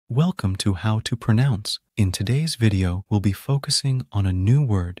Welcome to How to Pronounce. In today's video, we'll be focusing on a new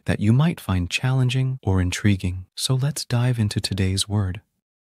word that you might find challenging or intriguing. So let's dive into today's word.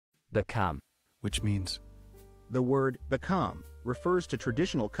 Bekam. Which means? The word Bekam refers to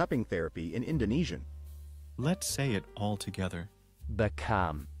traditional cupping therapy in Indonesian. Let's say it all together.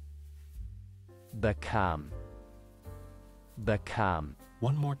 Bekam. Bekam. Bekam.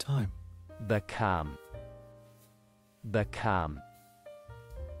 One more time. Bekam. Bekam.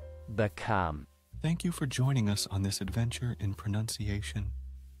 Bekam. Thank you for joining us on this adventure in pronunciation.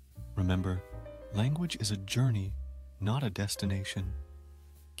 Remember, language is a journey, not a destination.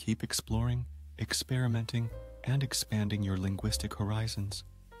 Keep exploring, experimenting, and expanding your linguistic horizons.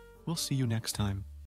 We'll see you next time.